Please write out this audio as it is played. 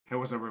Hey,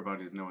 what's up,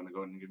 everybody? It's Noah, and I'm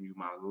going to give you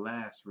my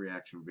last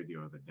reaction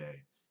video of the day.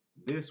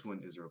 This one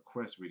is a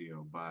request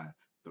video by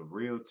The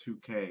Real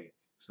 2K.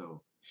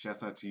 So,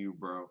 shouts out to you,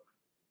 bro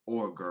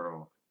or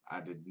girl.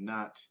 I did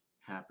not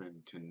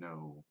happen to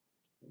know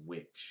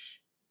which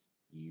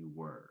you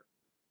were.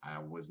 I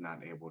was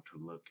not able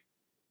to look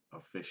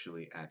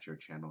officially at your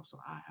channel, so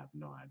I have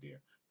no idea.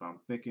 But I'm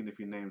thinking if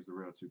your name's The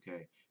Real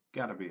 2K,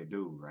 gotta be a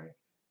dude,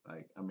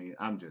 right?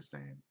 I'm just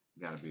saying,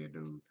 gotta be a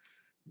dude.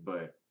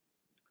 But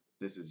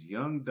this is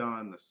Young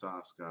Don the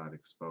Sauce God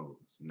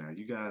exposed. Now,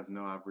 you guys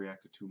know I've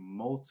reacted to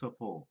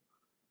multiple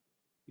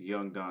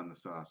Young Don the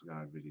Sauce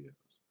God videos.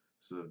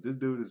 So if this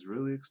dude is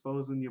really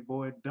exposing your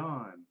boy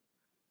Don,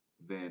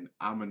 then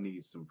I'm gonna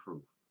need some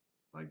proof.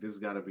 Like, this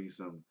gotta be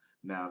some.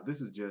 Now, if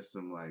this is just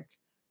some like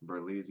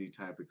Berleezy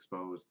type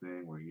exposed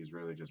thing where he's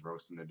really just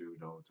roasting the dude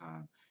the whole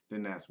time,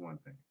 then that's one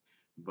thing.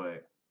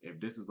 But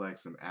if this is like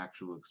some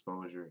actual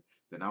exposure,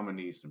 then I'm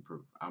gonna need some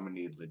proof. I'm gonna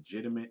need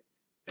legitimate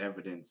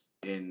evidence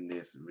in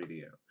this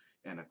video.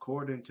 And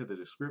according to the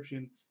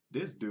description,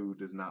 this dude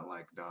does not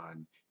like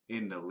Don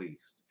in the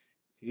least.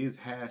 His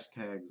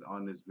hashtags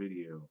on this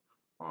video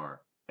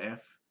are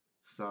F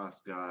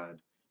Sauce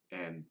God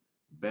and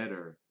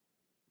better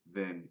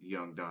than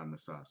Young Don the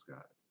Sauce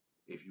God.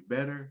 If you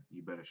better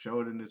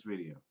show it in this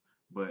video.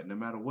 But no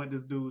matter what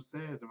this dude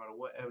says, no matter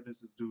what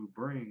evidence this dude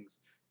brings,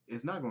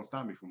 it's not gonna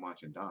stop me from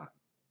watching Don.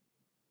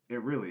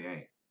 It really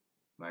ain't.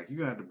 Like,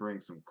 you have to bring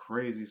some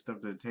crazy stuff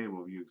to the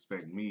table if you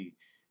expect me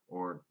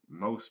or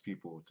most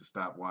people to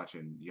stop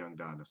watching Young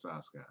Don the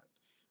Sauce God.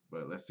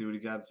 But let's see what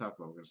he got to talk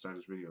about. We're gonna start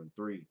this video in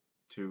 3,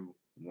 2,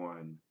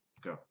 1,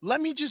 go.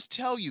 Let me just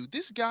tell you,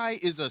 this guy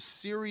is a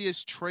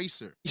serious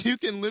tracer. You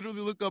can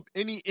literally look up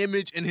any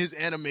image in his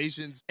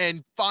animations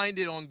and find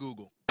it on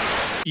Google.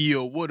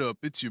 Yo, what up?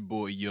 It's your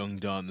boy Young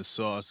Don the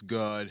Sauce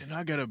God, and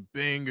I got a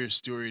banger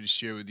story to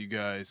share with you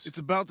guys. It's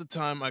about the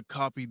time I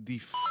copied the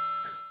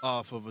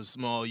off of a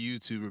small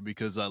YouTuber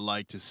because I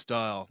liked his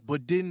style,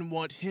 but didn't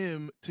want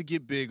him to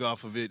get big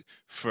off of it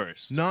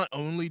first. Not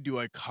only do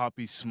I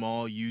copy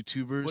small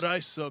YouTubers, but I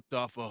sucked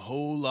off a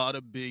whole lot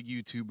of big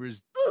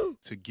YouTubers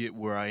to get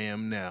where I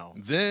am now.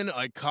 Then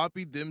I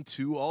copied them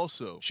too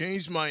also,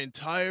 changed my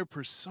entire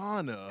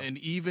persona, and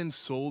even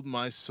sold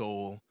my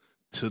soul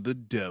to the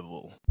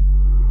devil.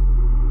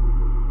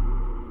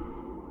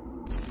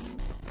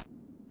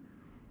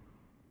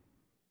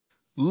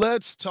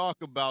 Let's talk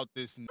about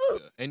this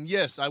nigga. And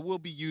yes, I will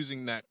be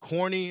using that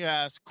corny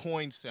ass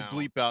coin sound to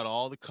bleep out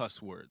all the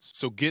cuss words.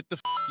 So get the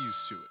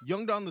used to it.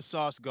 Young Don the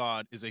Sauce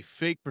God is a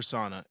fake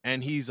persona,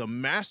 and he's a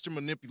master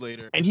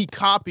manipulator, and he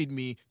copied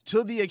me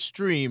to the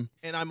extreme,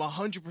 and I'm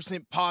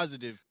 100%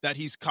 positive that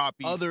he's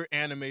copied other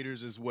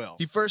animators as well.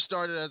 He first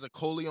started as a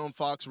Coleon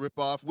Fox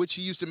ripoff, which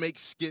he used to make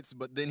skits,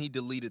 but then he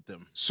deleted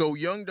them. So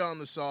Young Don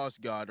the Sauce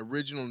God,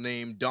 original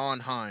name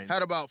Don Hines,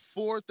 had about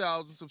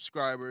 4,000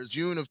 subscribers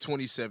June of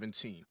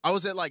 2017. I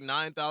was at like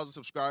 9,000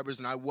 subscribers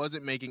and I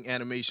wasn't making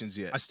animations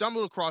yet. I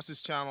stumbled across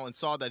his channel and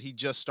saw that he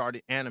just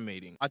started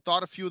animating. I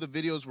thought a few of the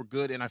videos were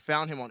good and I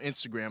found him on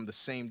Instagram the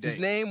same day. His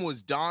name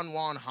was Don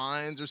Juan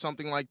Hines or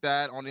something like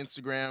that on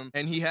Instagram,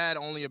 and he had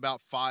only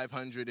about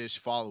 500-ish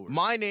followers.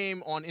 My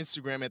name on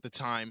Instagram at the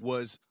time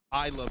was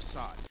I Love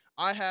Sai.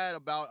 I had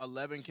about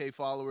 11K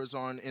followers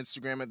on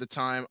Instagram at the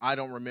time. I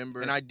don't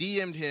remember. And I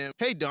DM'd him,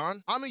 hey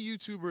Don, I'm a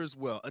YouTuber as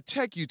well, a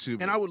tech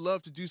YouTuber, and I would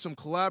love to do some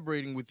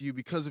collaborating with you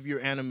because of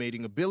your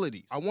animating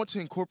abilities. I want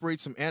to incorporate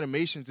some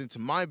animations into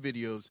my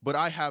videos, but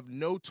I have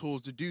no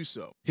tools to do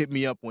so. Hit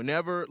me up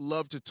whenever,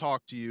 love to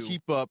talk to you.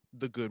 Keep up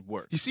the good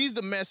work. He sees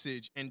the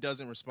message and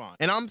doesn't respond.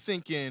 And I'm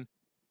thinking,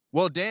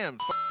 well, damn,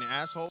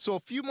 asshole. So a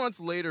few months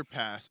later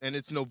pass, and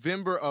it's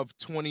November of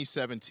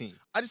 2017.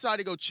 I decided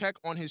to go check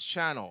on his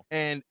channel,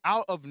 and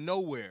out of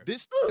nowhere,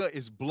 this nigga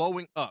is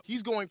blowing up.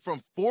 He's going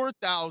from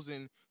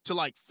 4,000 to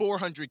like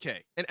 400K.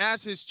 And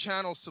as his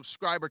channel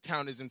subscriber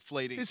count is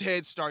inflating, his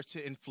head starts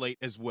to inflate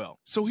as well.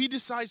 So he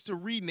decides to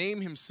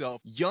rename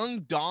himself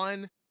Young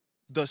Don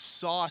the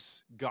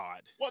Sauce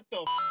God. What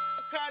the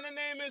kind of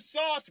name is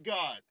Sauce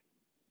God?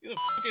 You the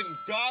fucking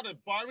god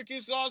of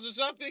barbecue sauce or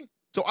something?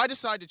 So I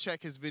decided to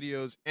check his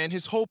videos, and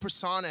his whole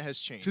persona has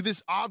changed to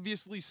this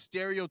obviously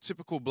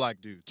stereotypical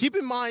black dude. Keep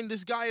in mind,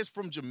 this guy is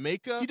from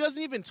Jamaica. He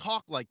doesn't even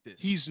talk like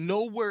this. He's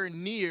nowhere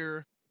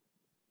near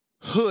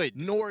hood,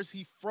 nor is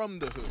he from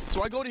the hood.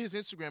 So I go to his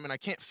Instagram and I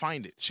can't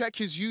find it. Check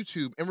his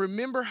YouTube, and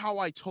remember how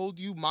I told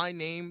you my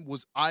name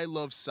was I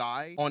Love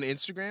Sai on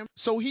Instagram?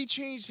 So he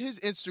changed his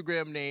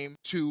Instagram name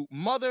to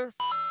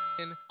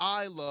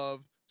I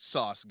Love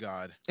Sauce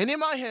God. And in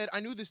my head, I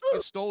knew this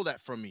nigga stole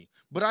that from me,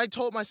 but I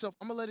told myself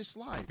I'm gonna let it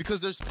slide because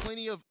there's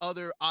plenty of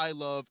other I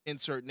love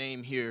insert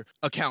name here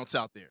accounts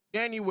out there.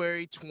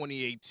 January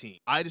 2018,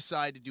 I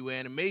decided to do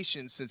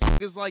animation since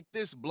niggas like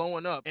this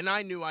blowing up, and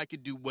I knew I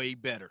could do way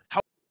better.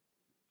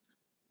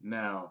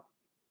 Now,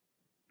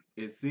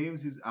 it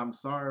seems I'm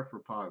sorry for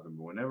pausing,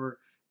 but whenever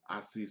I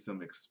see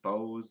some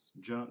exposed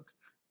junk,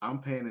 I'm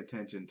paying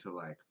attention to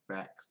like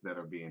facts that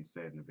are being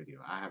said in the video.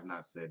 I have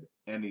not said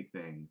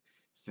anything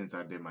since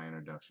I did my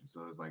introduction,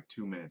 so it was like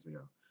 2 minutes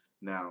ago.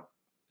 Now,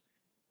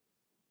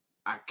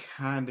 I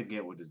kind of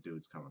get where this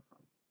dude's coming from.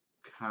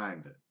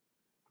 Kind of.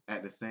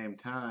 At the same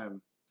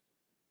time,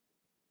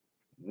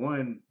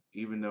 one,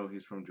 even though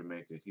he's from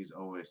Jamaica, he's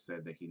always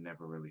said that he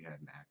never really had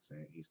an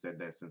accent. He said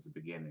that since the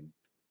beginning,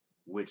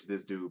 which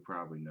this dude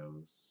probably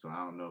knows. So I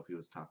don't know if he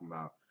was talking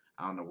about,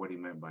 I don't know what he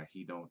meant by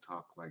he don't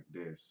talk like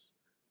this.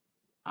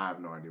 I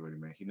have no idea what he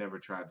meant. He never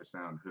tried to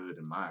sound hood,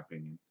 in my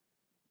opinion.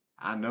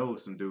 I know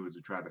some dudes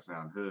who try to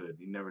sound hood.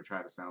 He never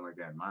tried to sound like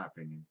that, in my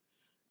opinion.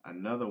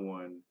 Another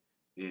one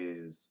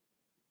is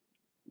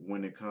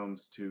when it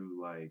comes to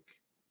like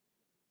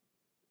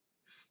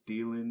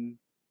stealing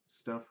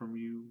stuff from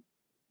you.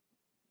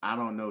 I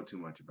don't know too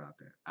much about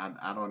that.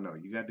 I don't know.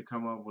 You got to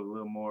come up with a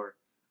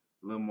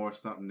little more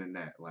something than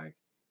that. Like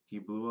he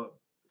blew up.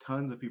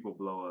 Tons of people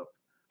blow up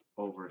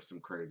over some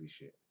crazy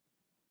shit.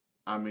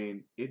 I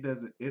mean, it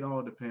doesn't. It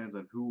all depends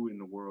on who in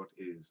the world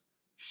is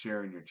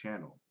sharing your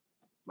channel.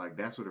 Like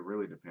that's what it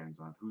really depends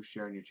on. Who's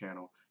sharing your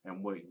channel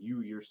and what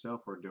you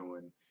yourself are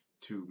doing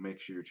to make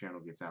sure your channel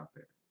gets out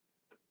there.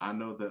 I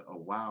know that a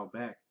while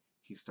back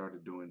he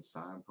started doing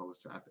sign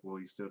poster. Well,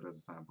 he still does a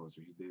sign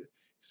poster. He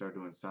started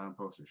doing sign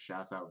posters,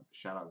 shout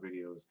out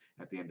videos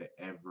at the end of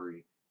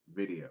every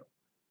video.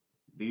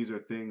 These are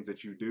things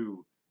that you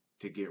do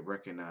to get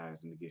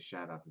recognized and to get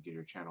shout outs to get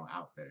your channel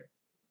out there.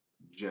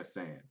 Just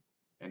saying.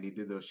 And he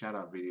did those shout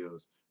out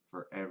videos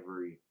for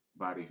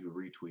everybody who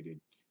retweeted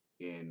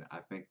in I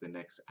think the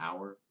next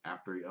hour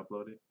after he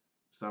uploaded.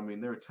 So I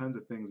mean there are tons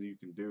of things that you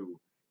can do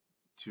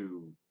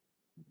to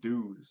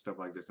do stuff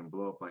like this and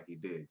blow up like he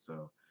did.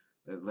 So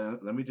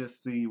let me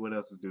just see what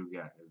else this dude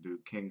got. This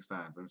dude King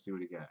Signs. Let me see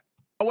what he got.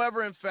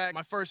 However, in fact,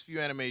 my first few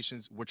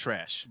animations were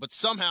trash. But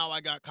somehow I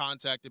got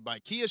contacted by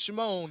Kia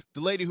Shimon,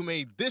 the lady who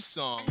made this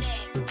song,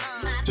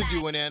 to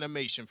do an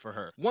animation for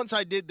her. Once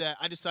I did that,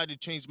 I decided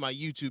to change my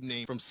YouTube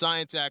name from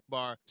Science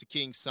Akbar to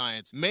King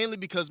Science, mainly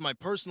because my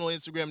personal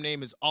Instagram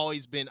name has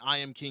always been I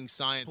am King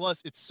Science.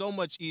 Plus, it's so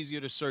much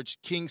easier to search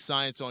King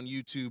Science on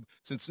YouTube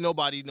since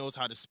nobody knows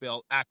how to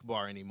spell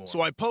Akbar anymore.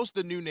 So I post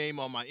the new name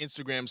on my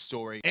Instagram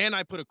story, and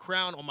I put a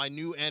crown on my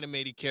new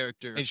animated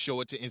character and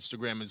show it to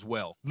Instagram as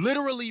well.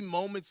 Literally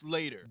moments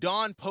later,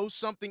 Don posts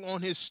something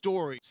on his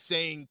story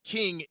saying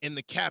King in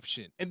the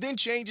caption, and then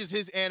changes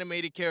his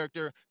animated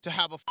character to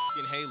have a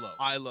fucking halo.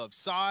 I love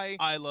Psy,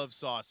 I love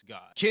Sauce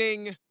God.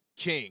 King,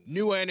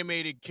 new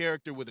animated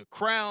character with a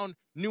crown,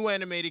 new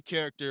animated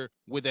character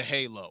with a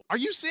halo. Are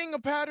you seeing a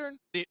pattern?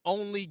 It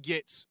only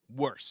gets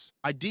worse.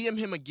 I DM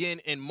him again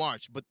in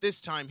March, but this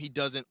time he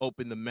doesn't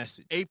open the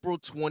message. April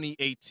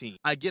 2018.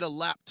 I get a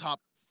laptop.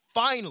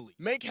 Finally,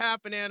 make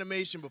half an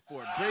animation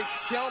before it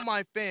breaks. Tell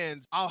my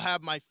fans I'll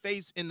have my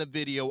face in the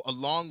video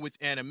along with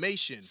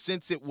animation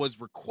since it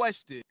was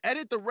requested.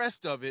 Edit the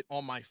rest of it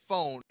on my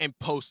phone and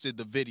posted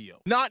the video.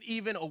 Not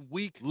even a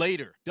week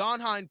later, Don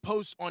Hein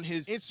posts on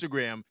his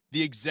Instagram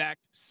the exact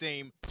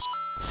same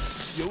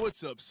Yo,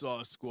 what's up,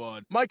 Sauce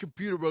Squad? My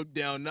computer broke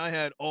down and I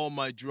had all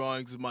my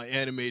drawings of my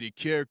animated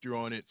character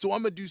on it, so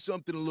I'm gonna do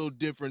something a little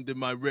different than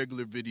my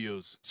regular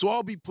videos. So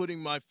I'll be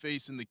putting my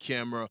face in the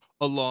camera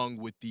along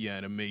with the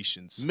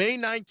animations. May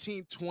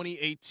 19th,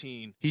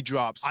 2018, he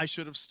drops I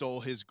Should Have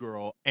Stole His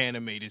Girl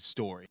animated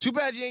story. Too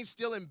bad you ain't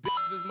stealing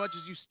as much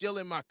as you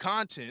stealing my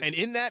content. And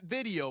in that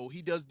video,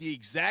 he does the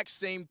exact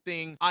same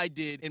thing I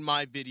did in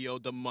my video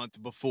the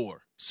month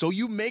before. So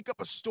you make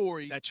up a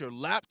story that your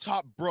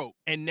laptop broke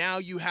and now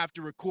you have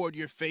to record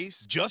your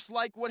face just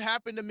like what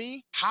happened to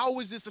me? How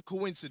is this a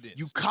coincidence?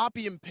 You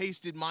copy and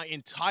pasted my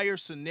entire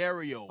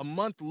scenario a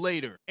month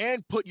later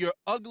and put your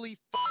ugly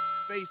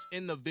face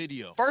in the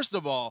video. First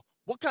of all,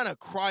 what kind of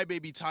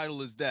crybaby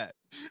title is that?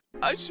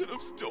 I should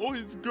have stole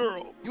his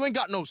girl. You ain't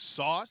got no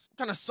sauce. What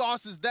kind of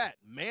sauce is that?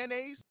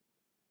 Mayonnaise?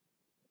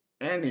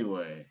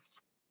 Anyway,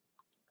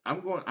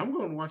 I'm going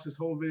to watch this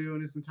whole video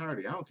in its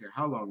entirety. I don't care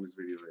how long this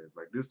video is.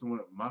 Like this is one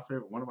of my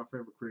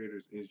favorite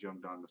creators is Young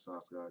Don the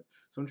Sauce God.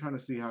 So I'm trying to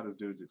see how this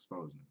dude's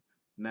exposing him.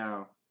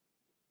 Now,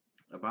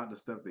 about the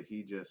stuff that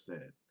he just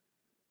said.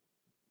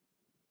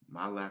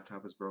 My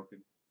laptop is broken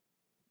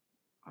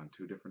on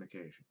 2 different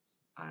occasions.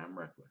 I am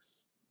reckless.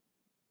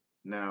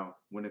 Now,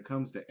 when it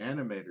comes to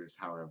animators,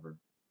 however,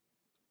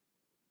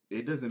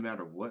 it doesn't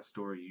matter what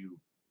story you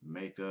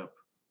make up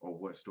or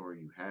what story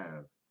you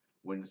have.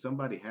 When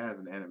somebody has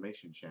an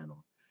animation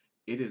channel,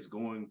 it is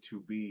going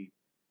to be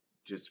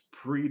just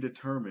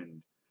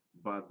predetermined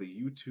by the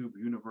YouTube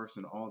universe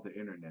and all the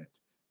internet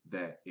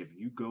that if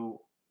you go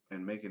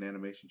and make an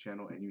animation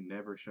channel and you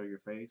never show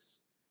your face,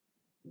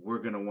 we're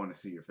going to want to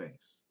see your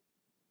face.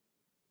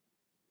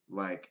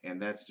 Like,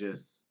 and that's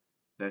just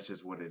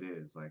what it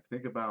is. Like,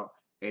 think about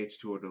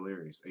H2O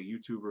Delirious, a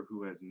YouTuber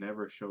who has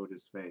never showed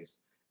his face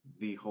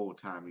the whole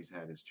time he's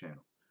had his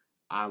channel.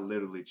 I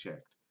literally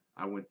checked.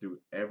 I went through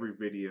every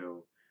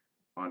video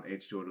on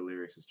H2O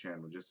Delirious'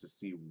 channel just to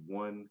see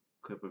one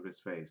clip of his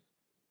face.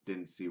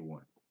 Didn't see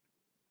one.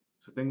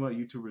 So think about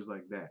YouTubers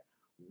like that.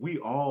 We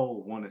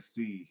all want to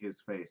see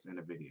his face in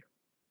a video.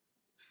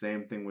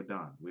 Same thing with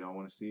Don. We all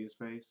want to see his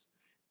face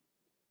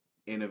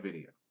in a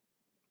video.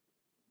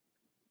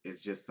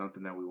 It's just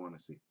something that we want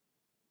to see.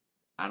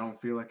 I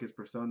don't feel like his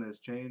persona has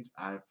changed.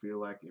 I feel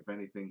like, if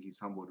anything, he's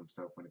humbled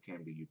himself when it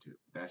came to YouTube.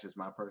 That's just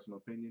my personal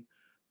opinion.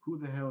 Who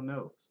the hell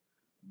knows?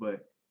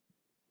 But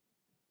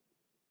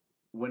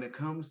when it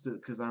comes to,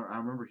 because I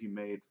remember he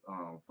made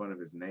fun of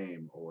his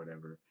name or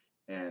whatever,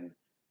 and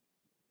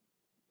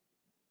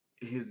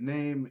his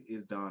name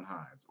is Don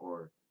Hines,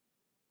 or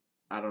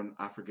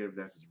I forget if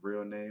that's his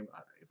real name.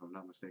 If I'm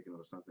not mistaken, it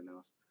was something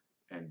else,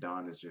 and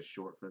Don is just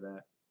short for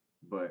that.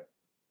 But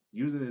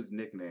using his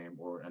nickname,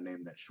 or a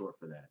name that's short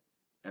for that,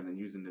 and then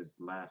using his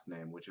last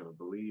name, which I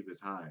believe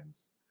is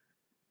Hines.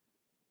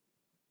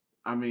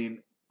 I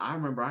mean, I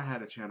remember I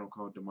had a channel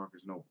called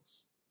DeMarcus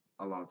Nobles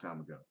a long time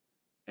ago,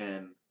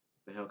 and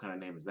the hell kind of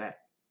name is that?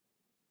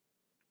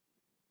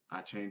 I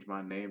changed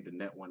my name to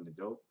Net1 the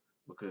Goat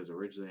because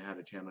originally I had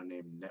a channel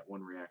named Net1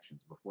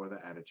 Reactions. Before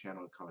that, I had a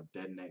channel called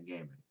DeadNet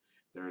Gaming.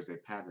 There is a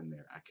pattern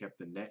there. I kept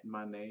the net in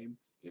my name.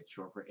 It's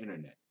short for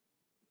internet.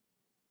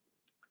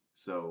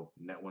 So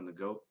Net1 the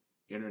Goat,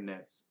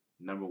 internet's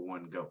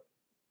 #1 goat.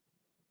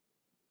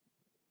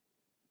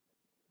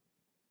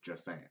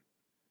 Just saying.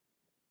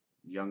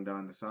 Young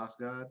Don the Sauce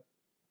God,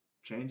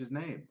 change his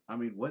name. I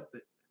mean, what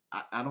the?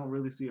 I don't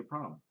really see a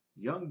problem.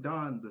 Young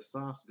Don the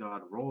Sauce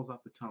God rolls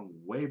off the tongue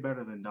way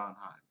better than Don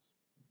Hines.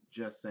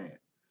 Just saying.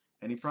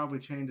 And he probably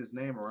changed his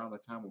name around the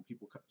time when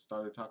people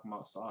started talking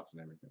about sauce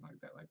and everything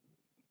like that. Like,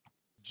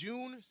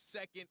 June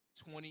 2nd,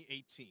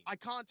 2018. I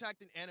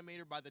contact an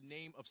animator by the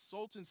name of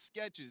Sultan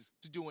Sketches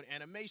to do an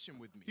animation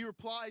with me. He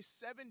replies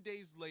 7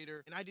 days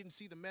later, and I didn't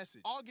see the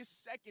message.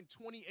 August 2nd,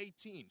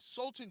 2018.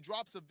 Sultan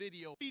drops a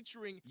video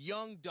featuring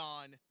Young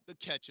Don, the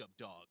ketchup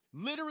dog.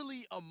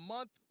 Literally a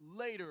month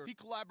later, he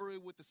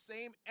collaborated with the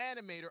same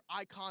animator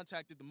I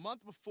contacted the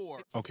month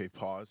before. Okay,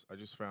 pause. I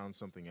just found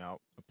something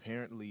out.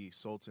 Apparently,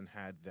 Sultan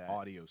had that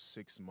audio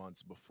 6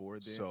 months before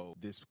this, so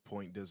this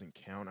point doesn't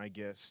count, I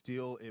guess.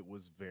 Still, it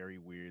was very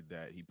weird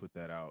that he put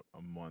that out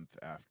a month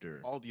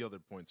after. All the other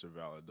points are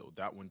valid, though.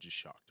 That one just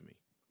shocked me.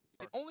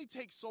 It only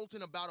takes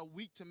Sultan about a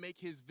week to make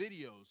his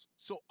videos,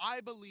 so I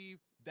believe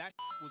that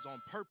was on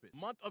purpose.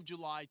 Month of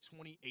July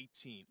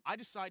 2018. I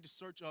decide to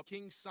search up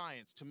King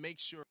Science to make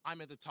sure I'm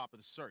at the top of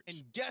the search.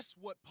 And guess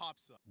what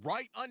pops up?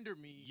 Right under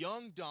me,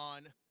 Young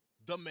Don,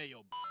 the Mayo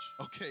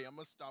bitch. Okay, I'm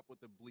gonna stop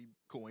with the bleep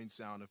coin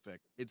sound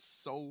effect. It's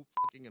so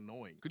fucking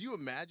annoying. Could you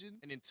imagine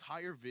an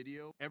entire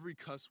video, every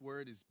cuss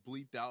word is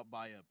bleeped out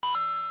by a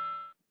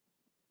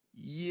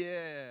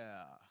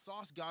yeah.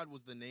 Sauce God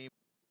was the name.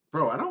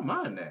 bro, I don't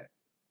mind that.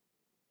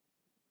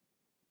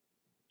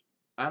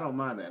 I don't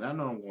mind that. I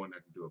know I'm going to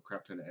have to do a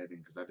crap ton of editing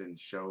because I didn't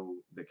show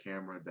the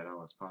camera that I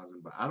was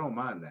pausing, but I don't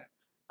mind that.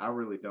 I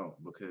really don't,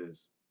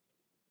 because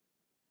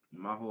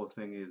my whole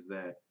thing is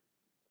that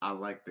I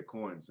like the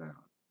coin sound.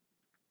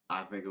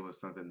 I think it was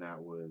something that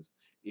was,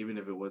 even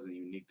if it wasn't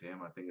unique to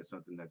him, I think it's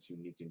something that's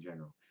unique in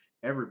general.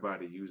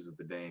 Everybody uses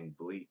the dang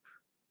bleep.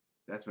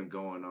 That's been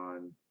going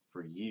on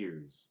for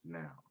years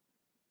now.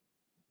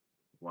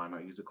 Why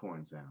not use a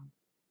coin sound?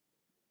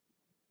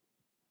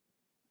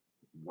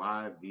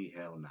 Why the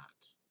hell not?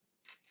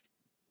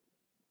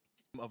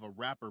 Of a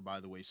rapper, by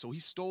the way, so he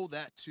stole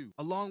that too,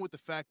 along with the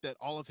fact that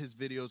all of his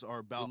videos are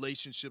about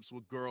relationships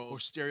with girls or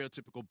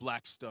stereotypical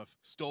black stuff.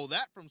 Stole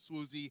that from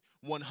Swoozie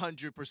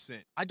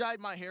 100%. I dyed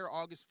my hair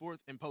August 4th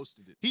and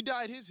posted it. He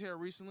dyed his hair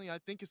recently. I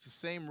think it's the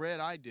same red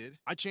I did.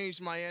 I changed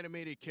my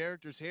animated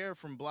character's hair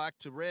from black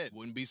to red.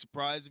 Wouldn't be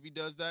surprised if he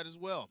does that as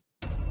well.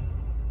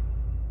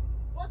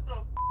 What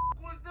the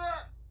was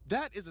that?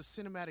 That is a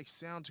cinematic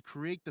sound to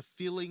create the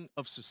feeling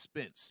of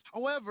suspense.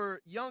 However,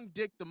 Young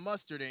Dick the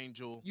Mustard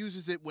Angel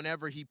uses it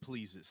whenever he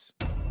pleases.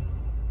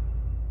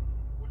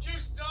 Would you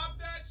stop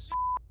that shit?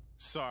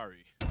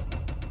 Sorry.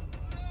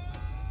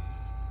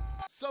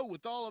 So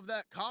with all of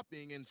that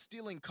copying and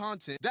stealing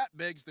content, that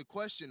begs the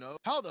question of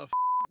how the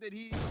did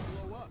he even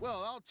blow up?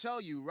 Well, I'll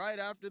tell you right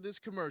after this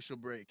commercial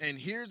break. And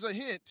here's a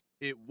hint,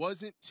 it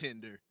wasn't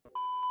Tinder.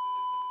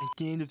 At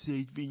the end of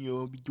today's video,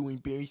 I'll be doing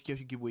very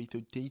special giveaways,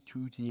 so stay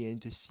true to the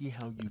end to see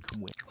how you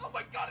can win. Oh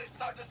my god, it's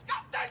so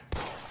disgusting!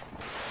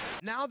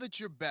 Now that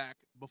you're back,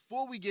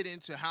 before we get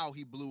into how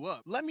he blew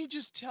up, let me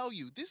just tell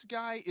you, this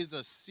guy is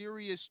a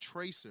serious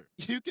tracer.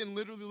 You can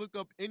literally look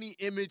up any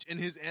image in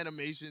his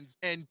animations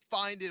and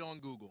find it on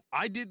Google.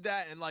 I did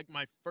that in like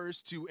my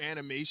first 2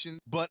 animations,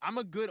 but I'm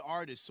a good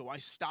artist, so I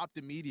stopped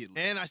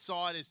immediately. And I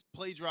saw it as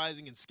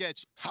plagiarizing and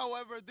sketch.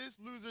 However, this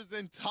loser's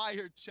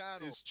entire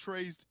channel is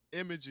traced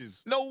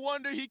images. No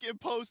wonder he can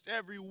post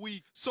every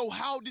week. So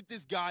how did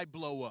this guy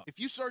blow up? If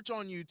you search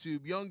on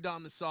YouTube, Young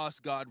Don the Sauce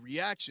God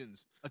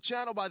Reactions, a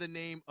channel by the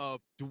name of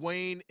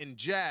Dwayne and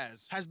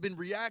Jazz has been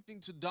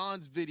reacting to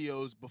Don's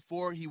videos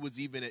before he was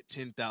even at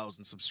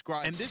 10,000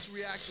 subscribers. And this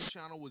reaction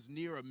channel was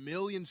near 1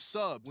 million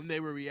subs when they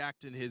were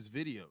reacting to his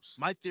videos.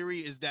 My theory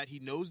is that he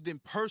knows them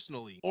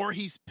personally, or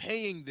he's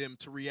paying them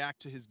to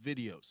react to his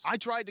videos. I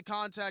tried to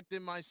contact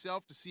them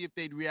myself to see if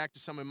they'd react to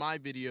some of my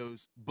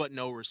videos, but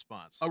no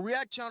response. A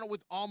react channel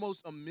with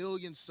almost 1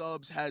 million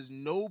subs has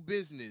no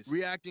business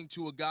reacting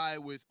to a guy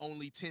with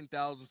only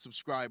 10,000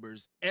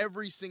 subscribers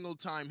every single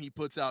time he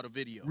puts out a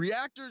video.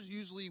 Reactors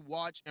usually walk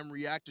watch and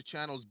react to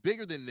channels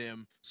bigger than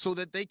them so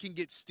that they can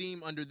get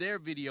steam under their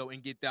video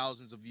and get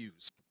thousands of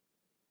views.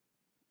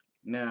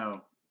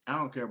 Now, I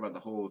don't care about the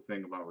whole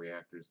thing about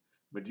reactors,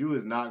 but you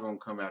is not gonna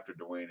come after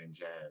Dwayne and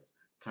Jazz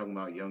talking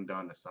about Young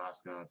Don the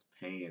Sauce Gods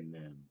paying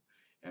them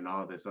and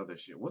all this other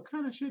shit. What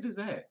kind of shit is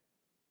that?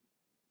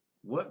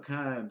 What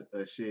kind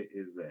of shit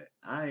is that?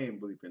 I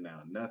ain't bleeping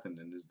out nothing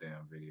in this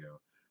damn video.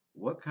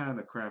 What kind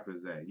of crap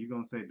is that? You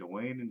gonna say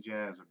Dwayne and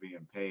Jazz are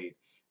being paid?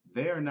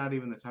 They are not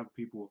even the type of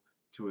people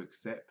to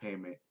accept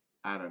payment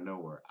out of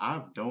nowhere.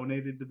 I've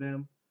donated to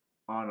them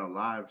on a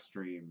live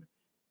stream,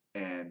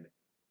 and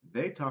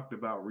they talked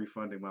about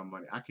refunding my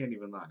money. I can't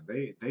even lie.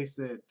 They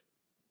said,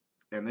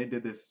 and they do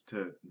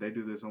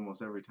this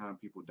almost every time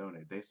people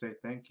donate. They say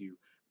thank you,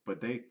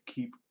 but they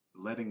keep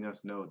letting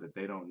us know that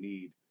they don't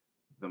need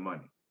the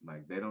money.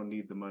 Like, they don't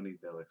need the money,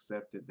 they'll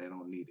accept it, they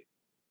don't need it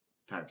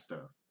type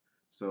stuff.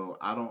 So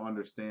I don't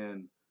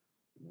understand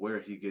where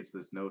he gets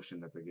this notion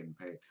that they're getting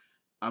paid.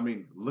 I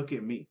mean, look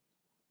at me.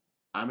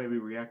 I may be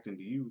reacting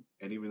to you,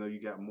 and even though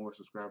you got more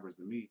subscribers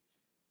than me,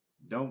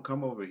 don't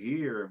come over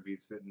here and be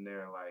sitting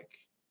there like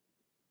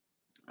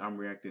I'm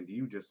reacting to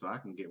you just so I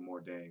can get more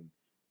dang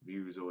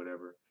views or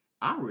whatever.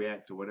 I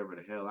react to whatever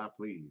the hell I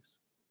please,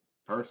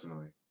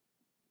 personally.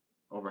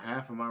 Over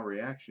half of my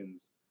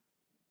reactions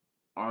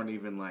aren't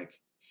even like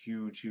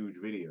huge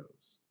videos.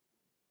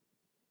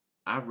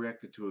 I've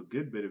reacted to a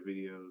good bit of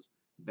videos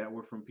that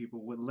were from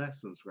people with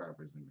less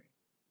subscribers than me.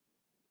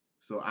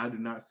 So I do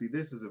not see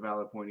this as a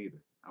valid point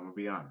either. I'm gonna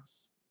be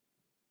honest.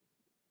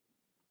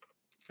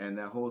 And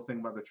that whole thing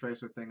about the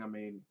tracer thing, I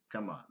mean,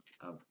 come on.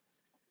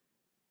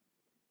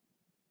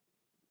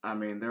 I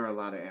mean, there are a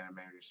lot of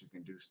animators who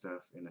can do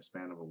stuff in the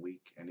span of a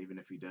week, and even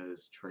if he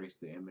does trace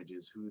the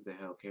images, who the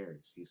hell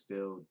cares? He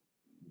still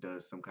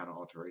does some kind of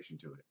alteration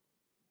to it.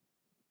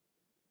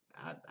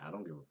 I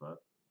don't give a fuck.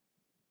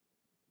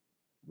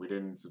 We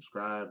didn't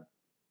subscribe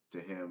to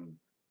him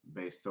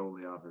based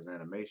solely off his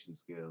animation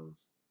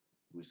skills.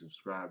 We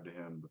subscribed to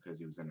him because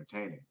he was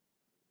entertaining.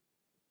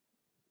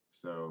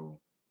 So,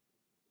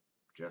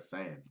 just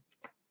saying.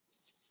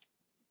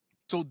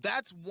 So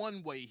that's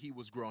one way he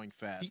was growing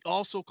fast. He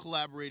also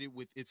collaborated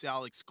with It's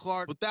Alex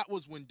Clark, but that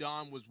was when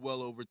Don was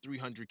well over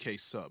 300K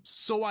subs.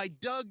 So I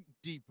dug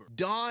deeper.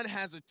 Don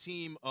has a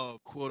team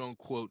of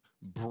quote-unquote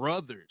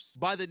brothers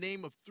by the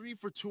name of 3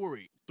 for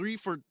Tory.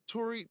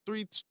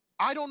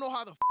 I don't know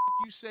how the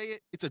you say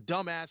it. It's a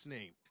dumbass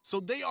name. So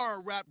they are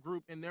a rap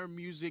group, and their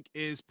music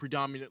is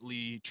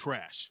predominantly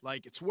trash.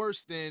 Like, it's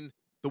worse than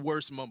the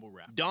worst mumble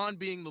rap. Don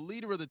being the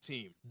leader of the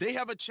team. They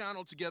have a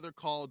channel together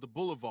called The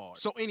Boulevard.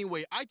 So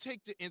anyway, I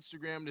take to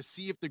Instagram to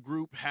see if the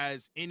group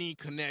has any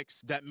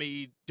connects that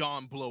made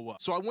Don blow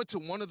up. So I went to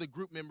one of the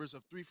group members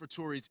of 3 for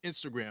Tory's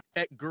Instagram,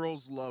 at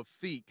Girls Love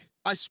Feek.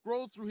 I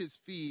scroll through his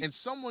feed, and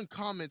someone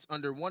comments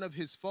under one of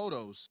his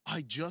photos,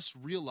 "I just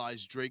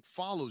realized Drake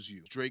follows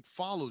you. Drake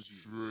follows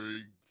you.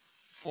 Drake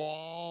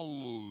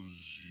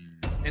follows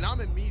you." And I'm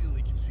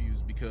immediately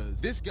confused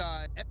because this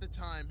guy at the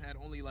time had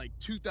only like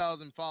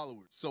 2,000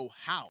 followers. So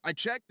how? I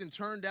checked and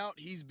turned out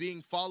he's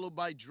being followed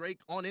by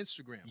Drake on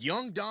Instagram.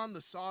 Young Don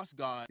the Sauce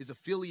God is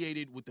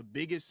affiliated with the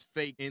biggest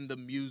fake in the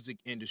music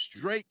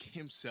industry, Drake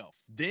himself.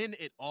 Then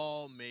it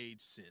all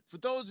made sense. For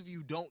those of you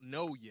who don't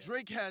know yet,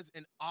 Drake has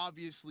an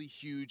obviously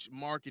huge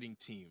marketing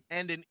team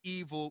and an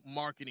evil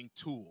marketing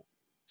tool: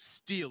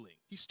 stealing.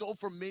 He stole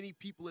from many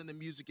people in the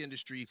music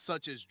industry,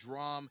 such as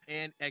Drum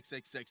and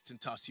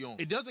XXXTentacion.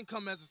 It doesn't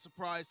come as a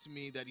surprise to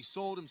me that he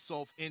sold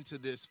himself into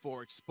this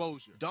for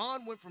exposure.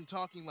 Don went from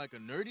talking like a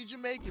nerdy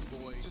Jamaican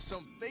boy to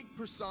some fake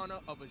persona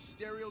of a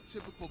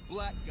stereotypical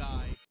black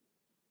guy,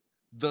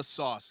 the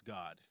Sauce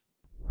God.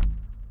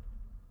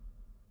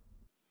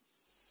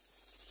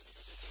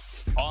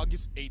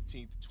 August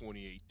 18th,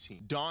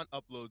 2018. Don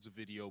uploads a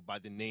video by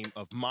the name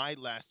of My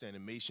Last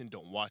Animation.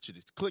 Don't watch it,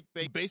 it's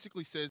clickbait. He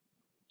basically says,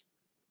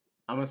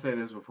 I'm gonna say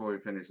this before we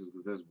finish this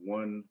because there's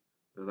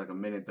like a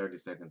minute 30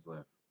 seconds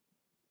left.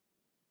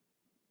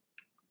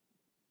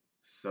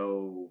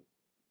 So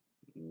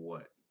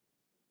what?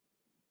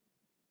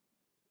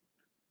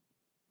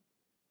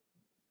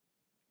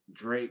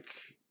 Drake,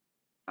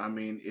 I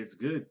mean, it's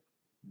good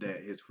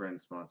that his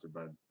friend's sponsored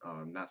by,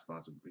 not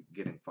sponsored, but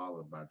getting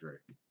followed by Drake.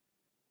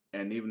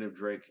 And even if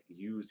Drake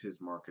used his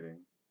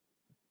marketing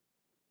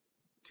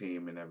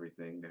team and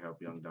everything to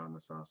help Young Don the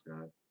Sauce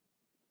God,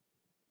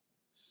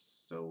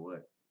 so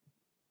what?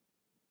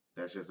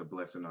 That's just a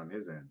blessing on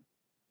his end.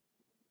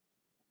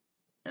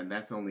 And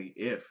that's only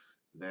if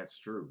that's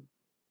true.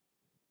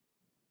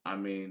 I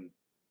mean,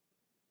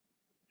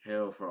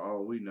 hell, for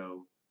all we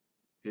know,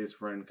 his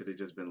friend could have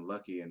just been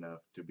lucky enough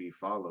to be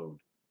followed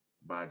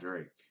by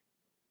Drake.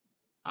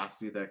 I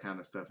see that kind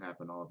of stuff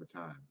happen all the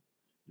time.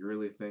 You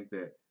really think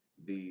that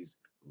these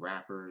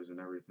rappers and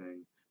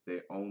everything,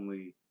 they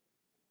only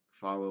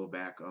follow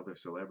back other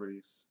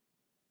celebrities?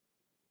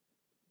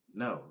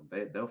 No,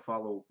 they'll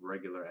follow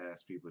regular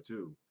ass people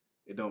too.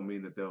 It don't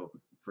mean that they'll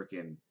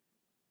freaking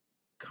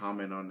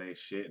comment on their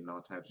shit and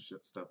all types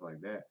of stuff like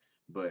that,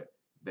 but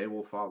they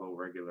will follow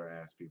regular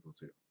ass people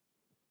too.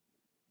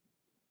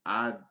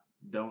 I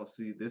don't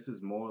see, this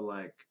is more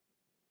like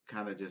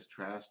kind of just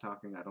trash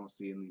talking. I don't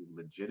see any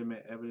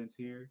legitimate evidence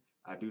here.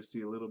 I do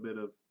see a little bit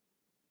of,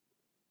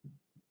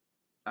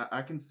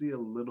 I can see a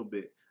little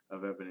bit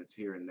of evidence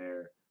here and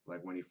there, like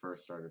when he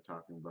first started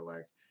talking, but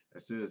like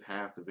as soon as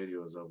half the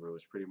video was over, it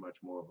was pretty much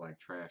more of like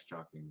trash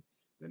talking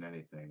than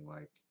anything.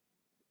 Like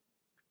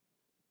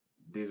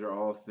these are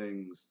all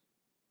things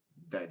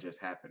that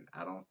just happened.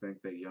 I don't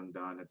think that Young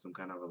Don had some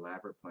kind of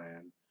elaborate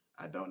plan.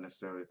 I don't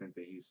necessarily think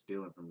that he's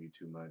stealing from you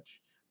too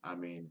much. I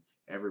mean,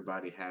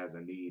 everybody has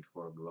a need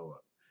for a glow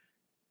up.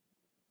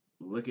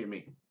 Look at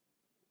me.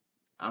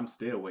 I'm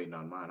still waiting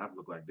on mine. I've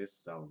looked like this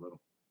since I was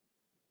little.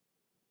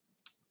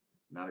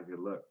 Not a good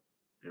look.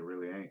 It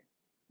really ain't.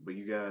 But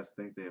you guys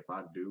think that if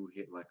I do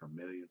hit like 1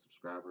 million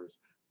subscribers,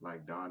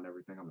 like Don and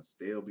everything, I'm gonna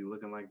still be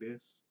looking like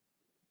this?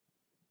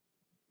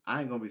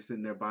 I ain't gonna be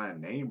sitting there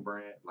buying name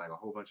brand, like a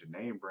whole bunch of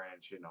name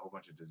brand shit and a whole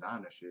bunch of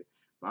designer shit.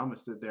 But I'm gonna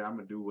sit there, I'm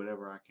gonna do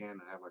whatever I can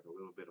to have like a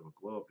little bit of a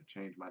glow up to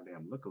change my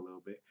damn look a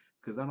little bit,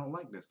 because I don't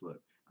like this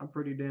look. I'm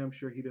pretty damn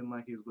sure he didn't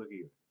like his look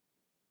either.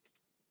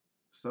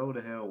 So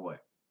the hell what?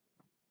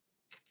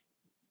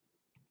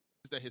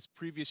 That his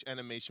previous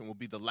animation will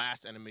be the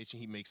last animation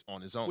he makes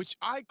on his own, which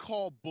I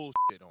call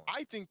bullshit on.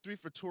 I think 3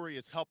 for Tory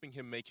is helping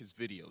him make his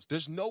videos.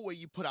 There's no way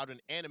you put out an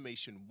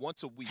animation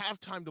once a week,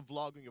 have time to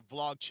vlog on your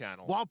vlog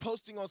channel, while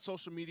posting on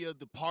social media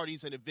the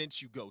parties and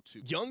events you go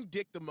to. Young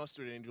Dick the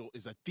Mustard Angel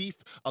is a thief,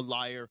 a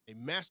liar, a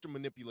master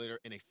manipulator,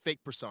 and a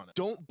fake persona.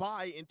 Don't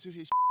buy into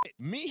his shit.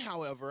 Me,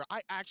 however,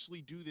 I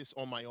actually do this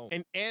on my own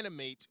and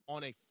animate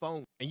on a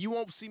phone. And you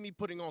won't see me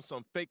putting on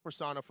some fake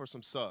persona for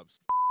some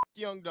subs.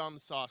 Young Don the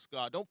Sauce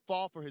God. Don't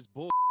fall for his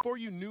bull. Before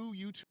you knew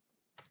YouTube.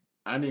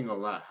 I ain't gonna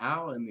lie.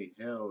 How in the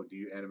hell do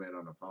you animate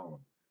on the phone?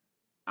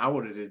 I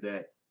would have did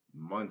that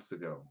months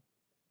ago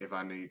if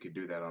I knew you could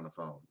do that on the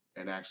phone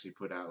and actually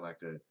put out like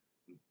a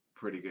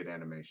pretty good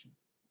animation.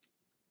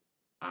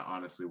 I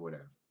honestly would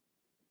have.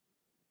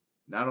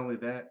 Not only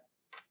that,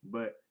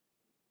 but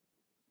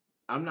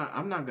I'm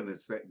not gonna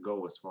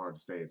go as far to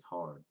say it's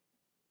hard.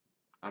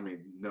 I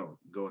mean, no,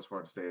 go as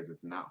far to say as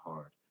it's not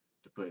hard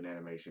to put an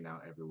animation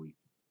out every week.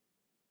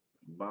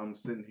 But I'm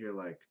sitting here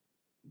like,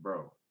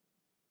 bro,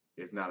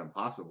 it's not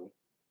impossible.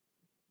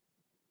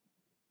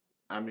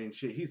 I mean,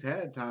 shit, he's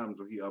had times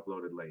where he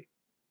uploaded late.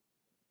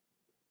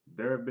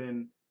 There have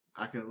been,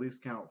 I can at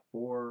least count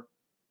 4,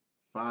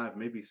 5,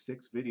 maybe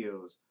 6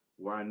 videos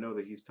where I know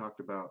that he's talked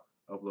about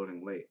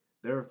uploading late.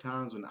 There are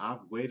times when I've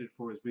waited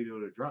for his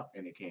video to drop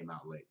and it came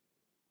out late.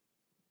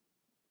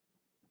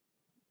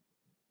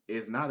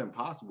 It's not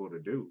impossible to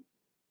do.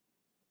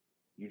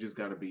 You just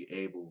got to be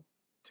able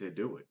to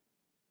do it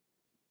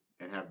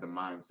and have the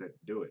mindset to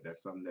do it.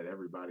 That's something that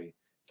everybody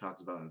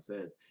talks about and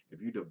says.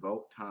 If you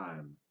devote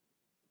time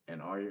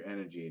and all your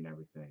energy and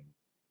everything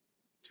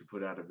to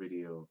put out a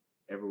video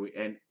every week,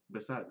 and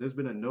besides, there's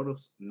been a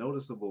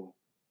noticeable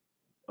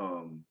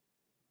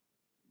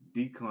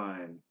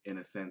decline in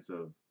a sense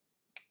of,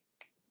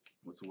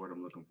 what's the word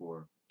I'm looking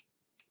for?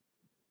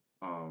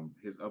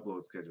 His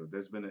upload schedule.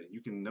 There's been you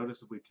can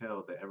noticeably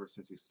tell that ever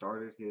since he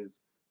started his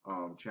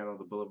channel,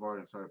 The Boulevard,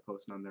 and started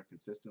posting on there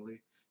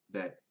consistently,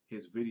 that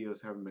his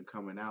videos haven't been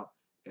coming out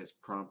as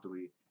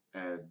promptly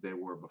as they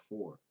were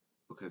before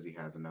because he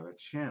has another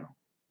channel.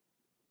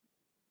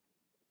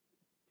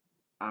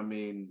 I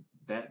mean,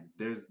 that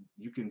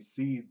you can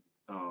see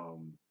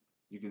the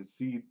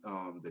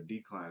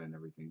decline and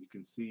everything. You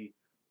can see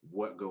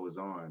what goes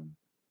on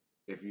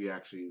if you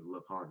actually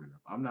look hard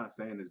enough. I'm not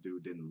saying this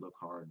dude didn't look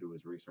hard, do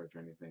his research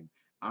or anything.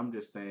 I'm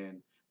just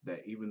saying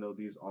that even though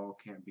these all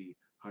can't be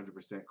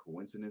 100%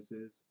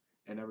 coincidences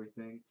and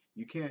everything,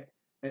 you can't.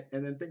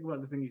 And then think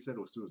about the thing he said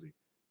with Susie,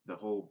 the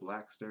whole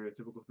black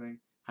stereotypical thing.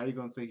 How you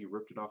gonna say he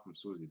ripped it off from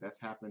Susie? That's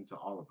happened to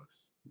all of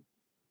us.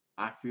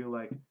 I feel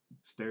like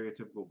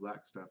stereotypical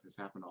black stuff has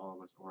happened to all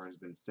of us, or has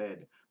been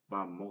said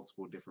by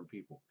multiple different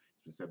people.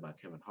 It's been said by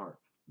Kevin Hart,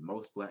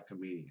 most black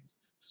comedians,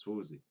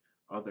 Swoozie,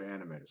 other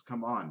animators.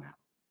 Come on now.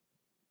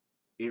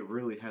 It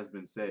really has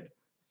been said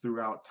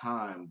throughout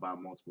time by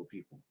multiple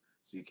people.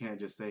 So you can't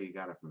just say he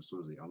got it from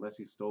Swoozie. Unless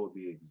he stole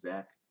the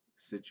exact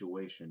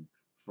situation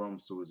from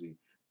Swoozie,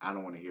 I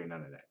don't want to hear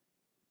none of that.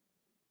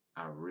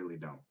 I really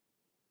don't.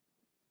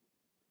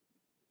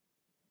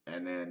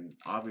 And then,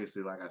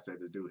 obviously, like I said,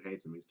 this dude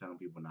hates him. He's telling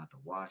people not to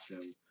watch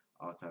him,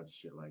 all types of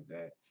shit like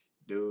that.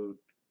 Dude,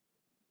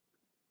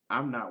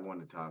 I'm not one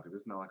to talk, because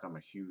it's not like I'm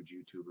a huge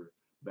YouTuber.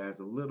 But as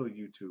a little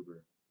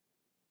YouTuber,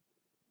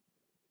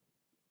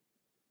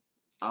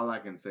 all I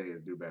can say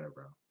is do better,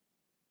 bro.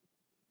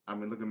 I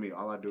mean, look at me.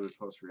 All I do is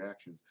post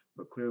reactions.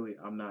 But clearly,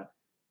 I'm not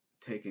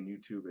taking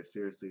YouTube as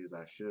seriously as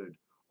I should,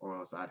 or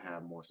else I'd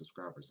have more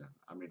subscribers now.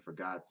 I mean, for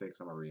God's sakes,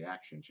 I'm a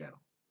reaction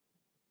channel.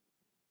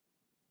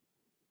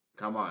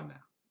 Come on now.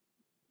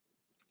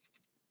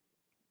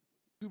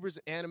 YouTubers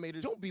and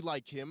animators, don't be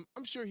like him.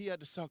 I'm sure he had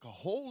to suck a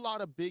whole lot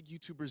of big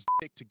YouTubers'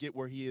 dick to get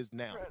where he is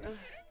now.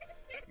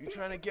 You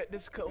trying to get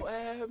this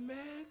collab,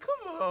 man?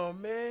 Come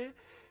on, man.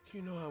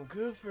 You know I'm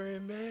good for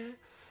it, man.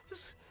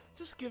 Just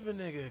give a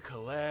nigga a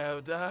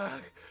collab,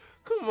 dog.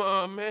 Come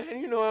on, man.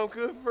 You know I'm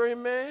good for you,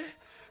 man.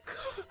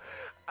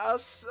 I'll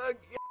suck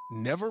you.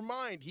 Never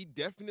mind, he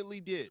definitely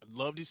did. I'd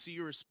love to see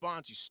your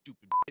response, you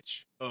stupid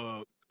bitch.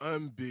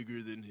 I'm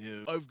bigger than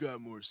him. I've got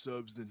more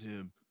subs than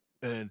him.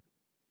 And,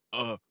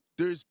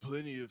 there's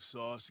plenty of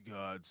sauce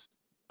gods.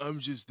 I'm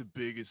just the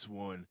biggest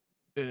one.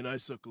 And I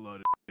suck a lot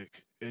of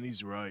dick. And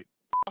he's right.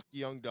 Fuck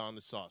Young Don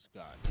the Sauce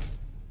God.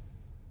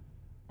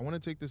 I want to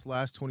take this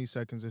last 20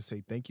 seconds and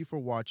say thank you for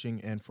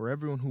watching, and for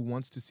everyone who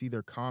wants to see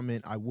their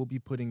comment, I will be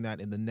putting that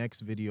in the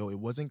next video. It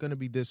wasn't going to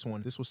be this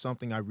one. This was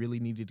something I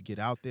really needed to get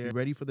out there. Be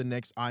ready for the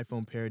next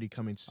iPhone parody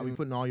coming soon. I'll be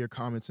putting all your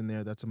comments in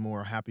there. That's a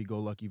more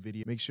happy-go-lucky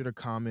video. Make sure to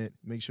comment.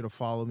 Make sure to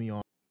follow me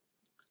on.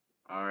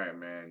 All right,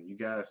 man. You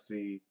gotta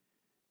see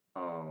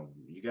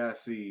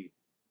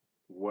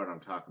what I'm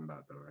talking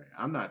about, though, right?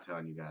 I'm not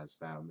telling you guys to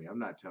side with me. I'm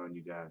not telling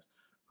you guys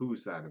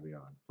whose side to be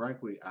on.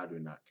 Frankly, I do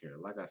not care.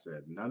 Like I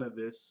said, none of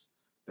this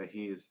that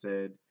he has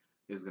said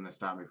is gonna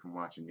stop me from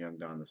watching Young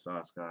Don the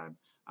Sauce God.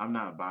 I'm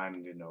not buying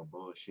into no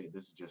bullshit.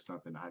 This is just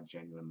something I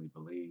genuinely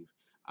believe.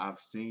 I've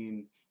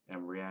seen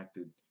and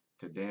reacted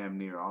to damn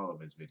near all of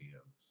his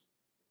videos.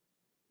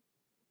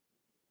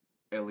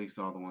 At least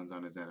all the ones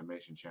on his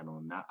animation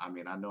channel.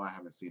 I know I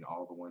haven't seen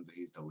all the ones that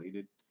he's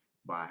deleted,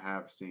 but I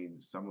have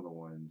seen some of the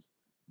ones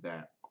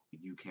that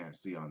you can't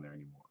see on there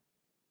anymore.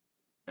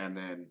 And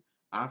then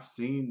I've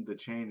seen the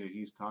change that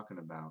he's talking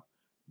about,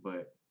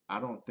 but I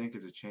don't think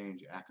it's a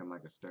change acting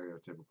like a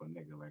stereotypical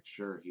nigga. Like,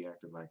 sure, he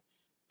acted like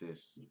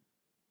this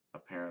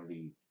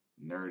apparently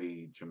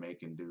nerdy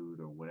Jamaican dude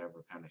or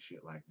whatever kind of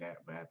shit like that,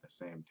 but at the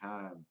same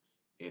time,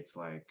 it's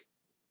like,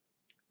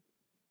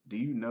 do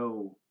you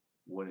know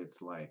what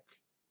it's like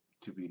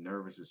to be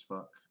nervous as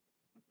fuck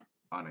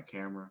on a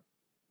camera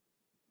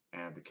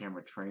and have the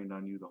camera trained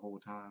on you the whole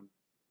time?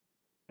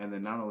 And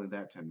then not only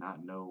that, to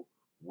not know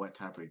what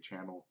type of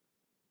channel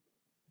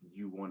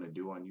you want to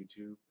do on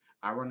YouTube.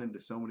 I run into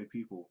so many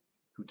people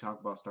who talk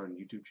about starting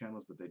YouTube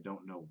channels, but they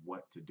don't know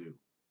what to do.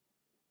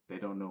 They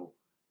don't know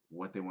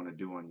what they want to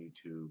do on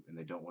YouTube, and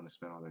they don't want to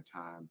spend all their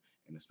time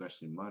and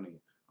especially money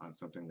on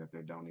something that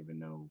they don't even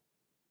know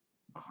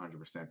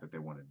 100% that they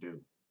want to do.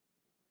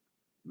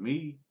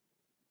 Me,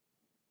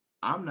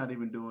 I'm not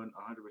even doing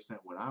 100%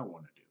 what I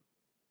want to do.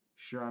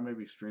 Sure, I may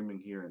be streaming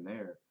here and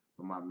there,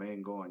 but my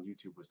main goal on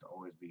YouTube was to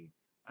always be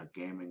a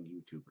gaming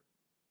YouTuber.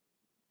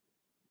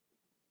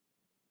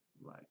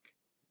 Like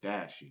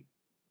Dashie,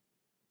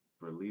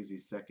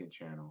 Verleezy's second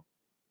channel,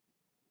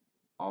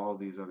 all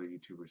these other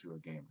YouTubers who are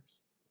gamers.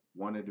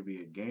 Wanted to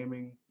be a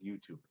gaming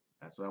YouTuber.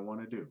 That's what I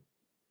want to do.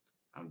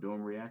 I'm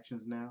doing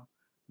reactions now,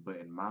 but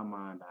in my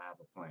mind, I have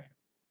a plan.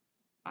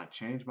 I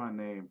changed my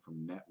name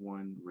from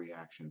Net1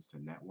 Reactions to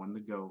Net1 The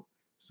Goat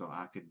so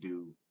I could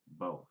do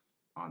both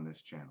on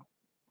this channel.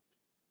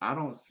 I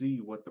don't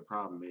see what the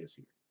problem is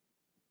here.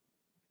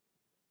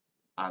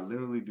 I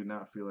literally do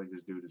not feel like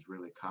this dude is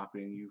really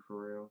copying you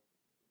for real.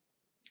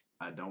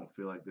 I don't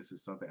feel like this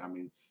is something, I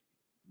mean,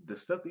 the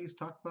stuff that he's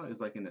talked about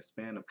is like in a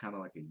span of kind of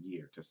like a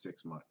year to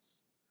 6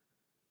 months.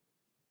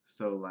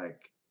 So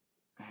like,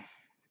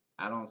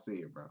 I don't see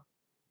it, bro.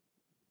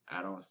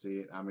 I don't see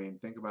it. I mean,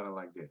 think about it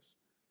like this.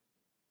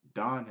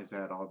 Don has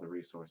had all the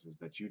resources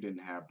that you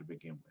didn't have to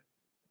begin with.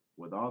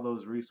 With all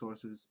those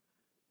resources,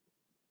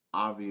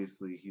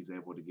 obviously he's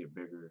able to get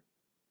bigger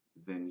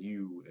than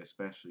you,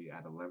 especially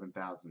at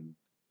 11,000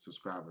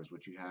 subscribers,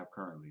 which you have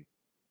currently.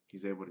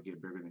 He's able to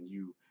get bigger than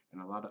you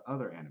and a lot of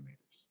other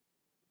animators.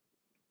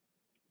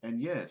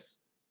 And yes,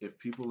 if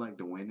people like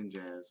Dwayne and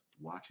Jazz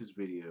watch his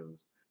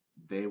videos,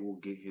 they will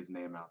get his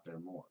name out there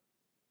more.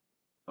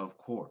 Of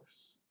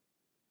course.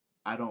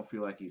 I don't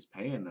feel like he's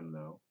paying them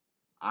though.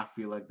 I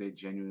feel like they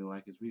genuinely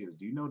like his videos.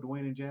 Do you know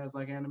Dwayne and Jazz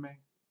like anime?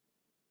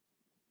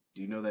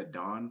 Do you know that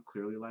Don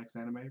clearly likes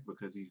anime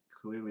because he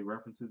clearly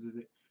references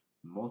it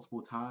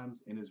multiple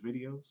times in his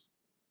videos?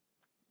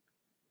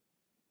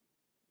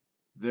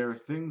 There are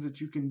things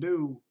that you can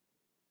do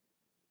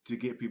to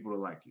get people to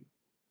like you.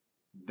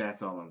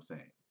 That's all I'm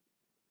saying.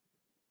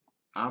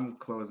 I'm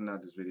closing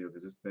out this video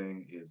because this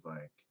thing is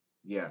like,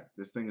 yeah,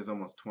 this thing is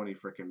almost 30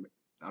 fucking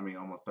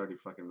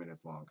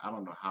minutes long. I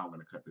don't know how I'm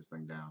going to cut this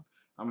thing down.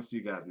 I'm going to see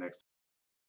you guys next time.